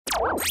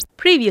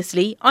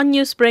Previously on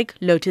Newsbreak,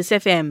 Lotus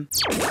FM.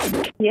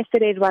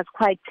 Yesterday it was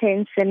quite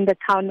tense in the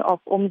town of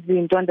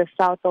Umzinto on the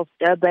south of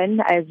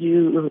Durban. As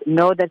you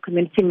know, the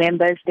community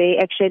members, they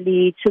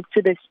actually took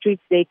to the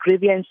streets their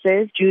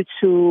grievances due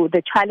to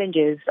the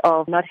challenges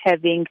of not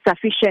having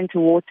sufficient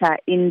water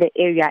in the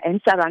area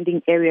and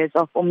surrounding areas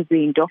of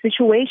Umzinto. The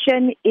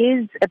situation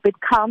is a bit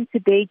calm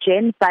today,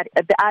 Jen, but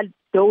there are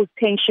those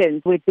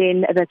tensions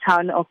within the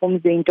town of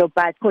Umzinto,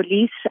 but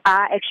police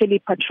are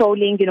actually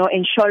patrolling,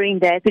 ensuring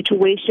that the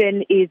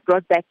situation is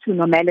brought back to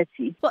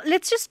normality. Well,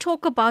 let's just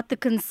talk about the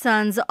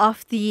concerns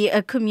of the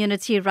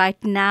community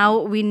right now.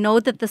 We know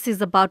that this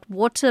is about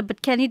water,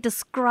 but can you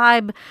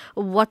describe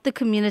what the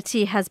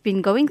community has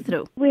been going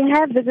through? We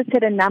have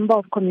visited a number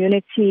of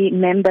community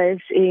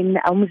members in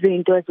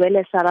Umzinto as well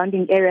as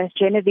surrounding areas.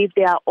 Genevieve,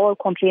 they are all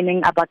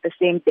complaining about the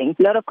same thing.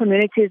 A lot of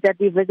communities that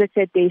we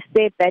visited, they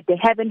said that they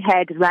haven't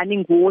had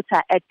running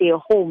water at their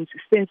homes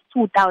since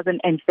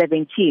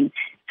 2017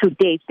 to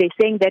date. They're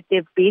saying that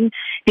they've been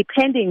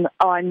depending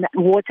on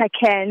water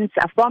cans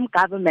from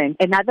government.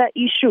 Another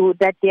issue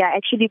that they are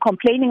actually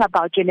complaining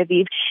about,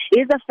 Genevieve,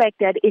 is the fact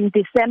that in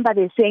December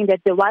they're saying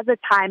that there was a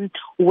time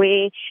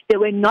where they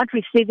were not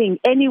receiving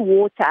any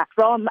water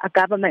from a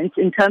government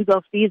in terms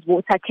of these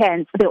water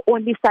cans. They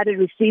only started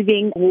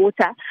receiving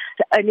water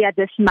earlier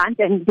this month,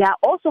 and they are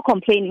also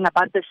complaining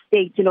about the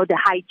state, the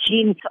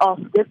hygiene of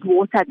this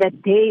water that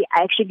they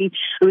are actually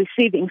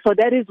receiving. So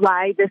that is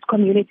why this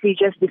community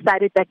just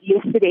decided that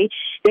yesterday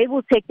they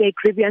will take their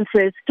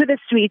grievances to the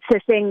streets,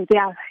 saying they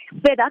are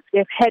fed up,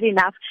 they've had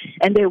enough,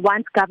 and they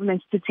want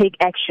governments to take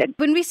action.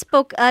 When we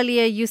spoke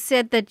earlier, you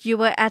said that you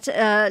were at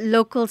a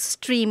local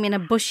stream in a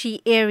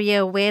bushy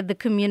area where the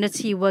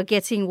community were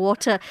getting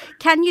water.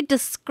 Can you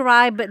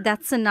describe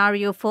that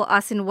scenario for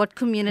us and what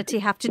community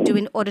have to do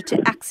in order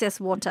to access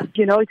water?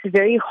 It's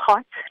very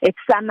hot. It's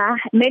summer.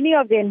 Many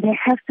of them, they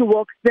have to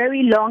walk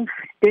very long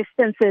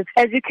distances.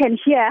 As you can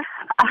hear,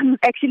 I'm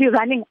actually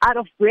running out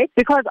of breath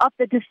because of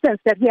the distance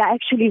that we are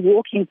actually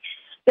walking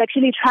to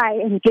actually try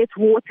and get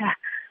water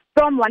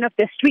from one of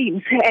the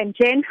streams. And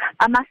Jen,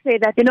 I must say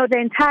that, the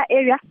entire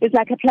area is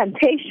like a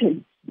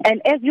plantation.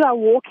 And as you are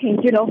walking,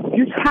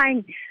 you're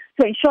trying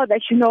to ensure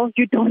that,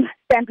 you don't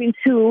stamp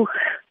into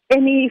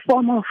any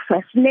form of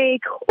a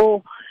snake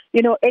or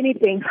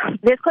anything.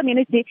 This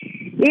community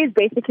is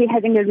basically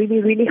having a really,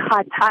 really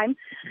hard time.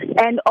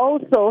 And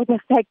also the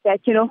fact that,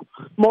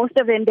 most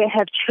of them, they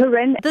have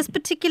children. This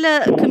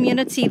particular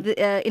community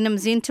in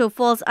Umzinto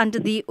falls under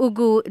the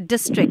Ugu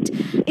district.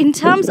 In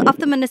terms of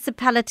the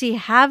municipality,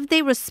 have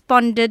they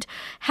responded?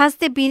 Has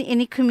there been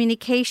any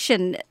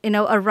communication,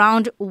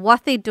 around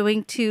what they're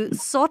doing to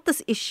sort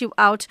this issue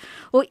out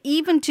or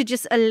even to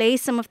just allay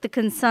some of the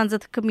concerns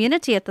of the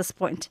community at this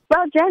point?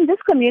 Well, Jan,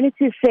 this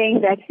community is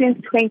saying that since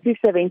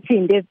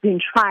 2017, they've been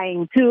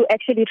trying to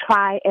actually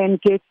try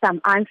and get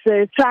some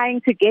answers,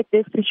 trying to get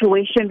this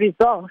situation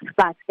resolved,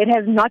 but it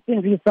has not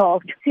been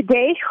resolved.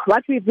 Today,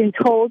 what we've been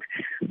told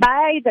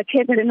by the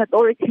KZN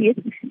authorities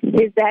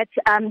is that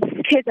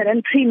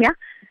KZN Premier,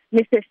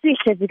 Mr.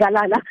 Sihle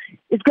Zikalala,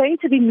 is going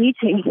to be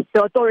meeting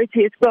the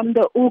authorities from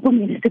the Ugu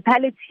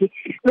municipality.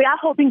 We are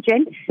hoping,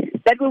 Jen,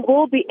 that we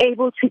will be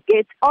able to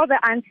get all the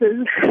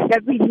answers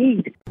that we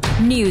need.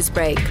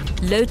 Newsbreak,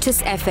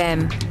 Lotus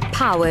FM,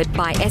 powered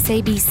by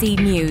SABC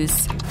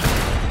News.